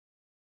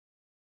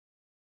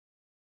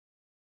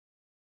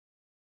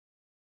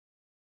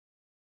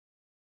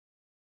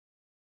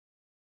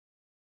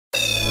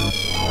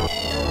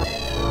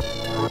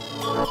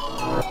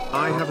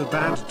a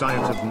bad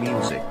diet of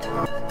music.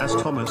 As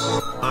Thomas,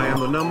 I am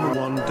the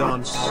 #1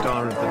 dance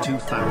star of the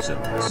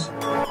 2000s.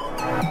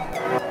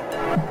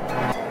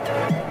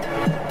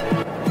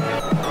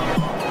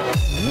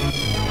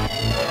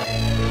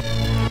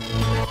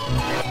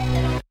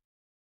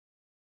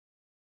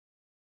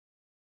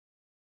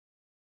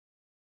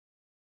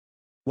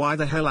 Why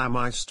the hell am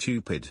I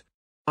stupid?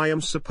 I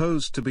am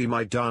supposed to be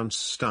my dance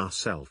star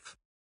self.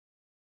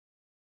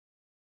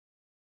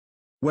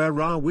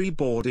 Where are we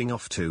boarding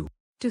off to?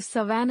 To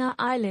Savannah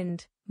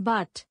Island,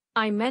 but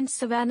I meant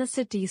Savannah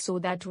City, so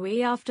that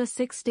way after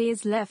 6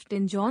 days left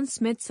in John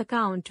Smith's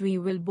account we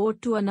will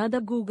board to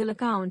another Google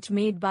account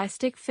made by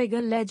Stick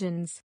Figure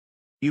Legends.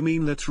 You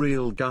mean that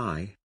real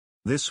guy?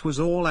 This was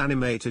all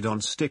animated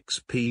on Stick's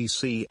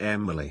PC,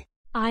 Emily.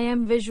 I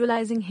am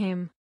visualizing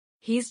him.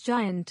 He's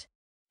giant.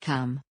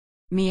 Come.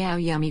 Meow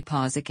Yummy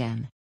Paws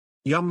again.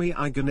 Yummy,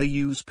 I gonna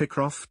use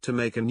Picroft to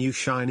make a new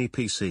shiny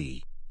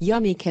PC.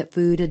 Yummy cat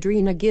food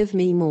Adrena, give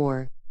me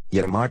more.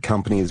 Yeah, my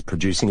company is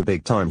producing a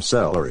big time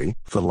salary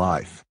for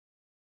life.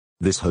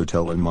 This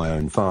hotel and my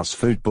own fast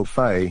food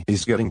buffet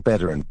is getting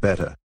better and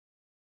better.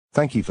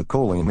 Thank you for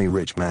calling me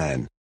rich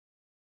man.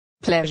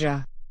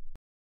 Pleasure.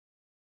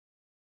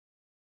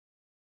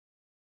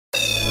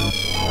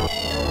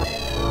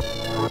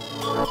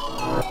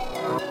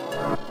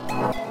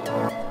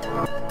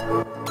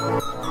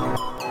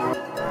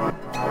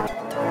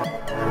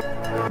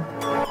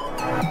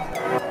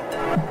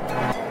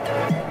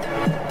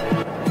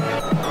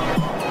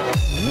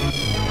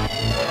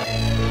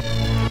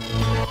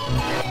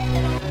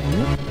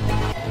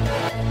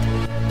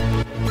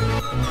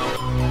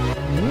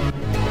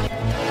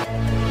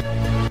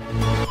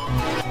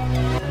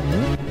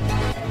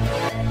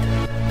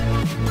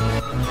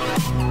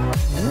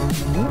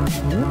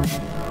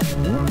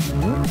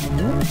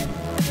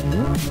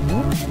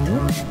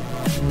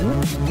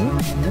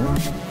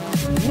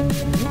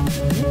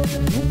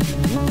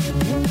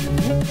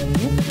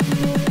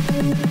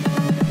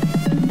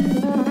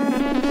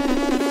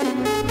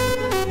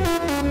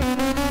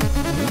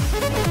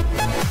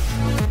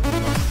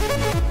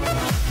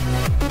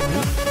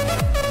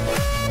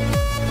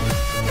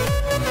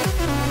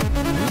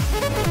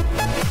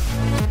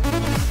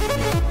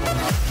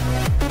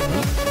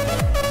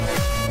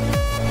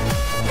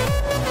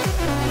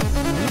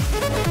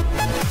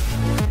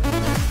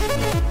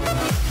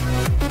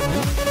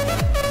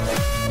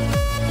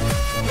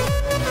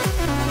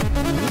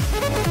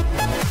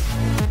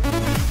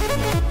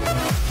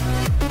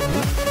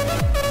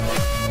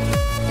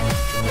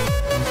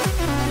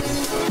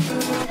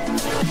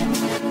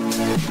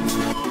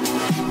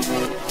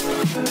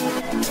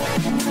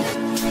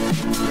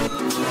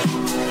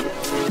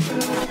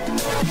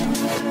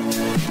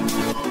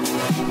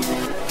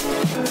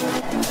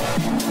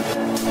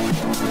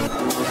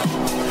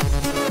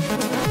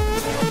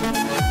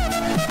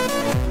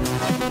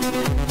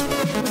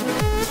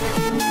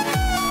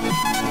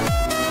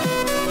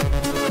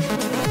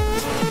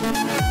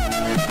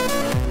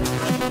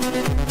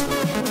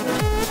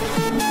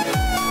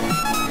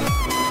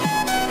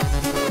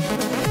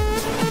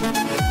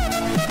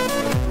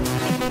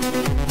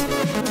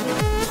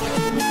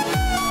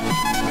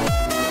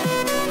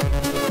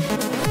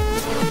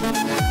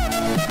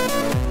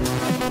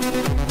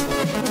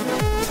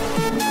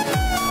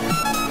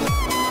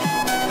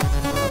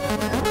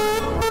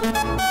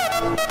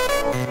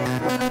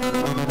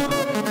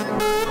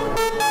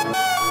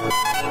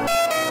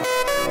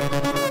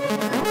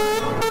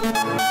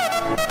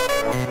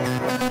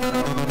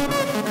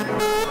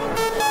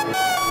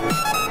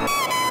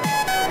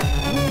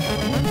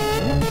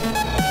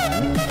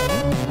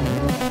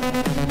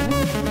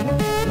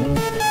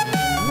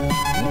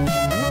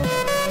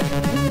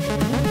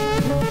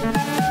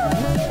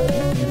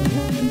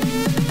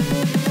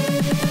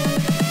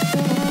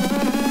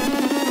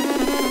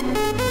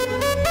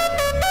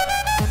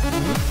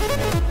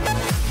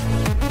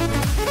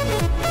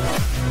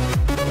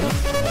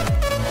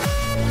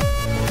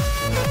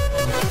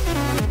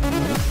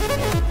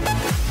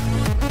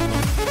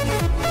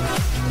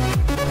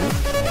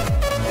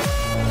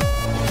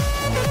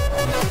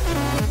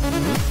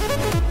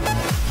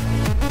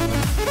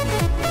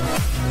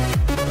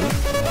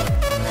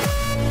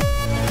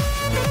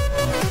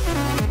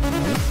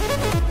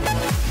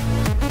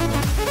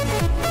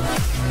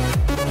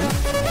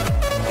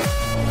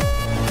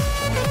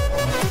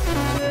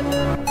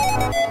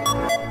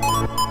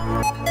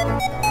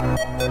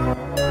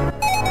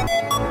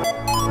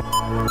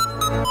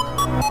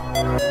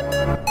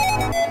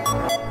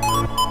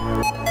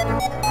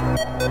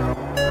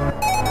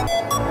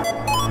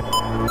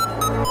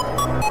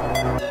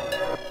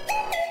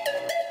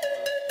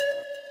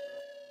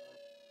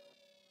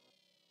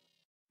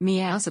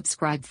 Meow.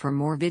 Subscribe for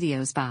more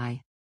videos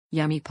by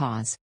Yummy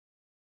Paws.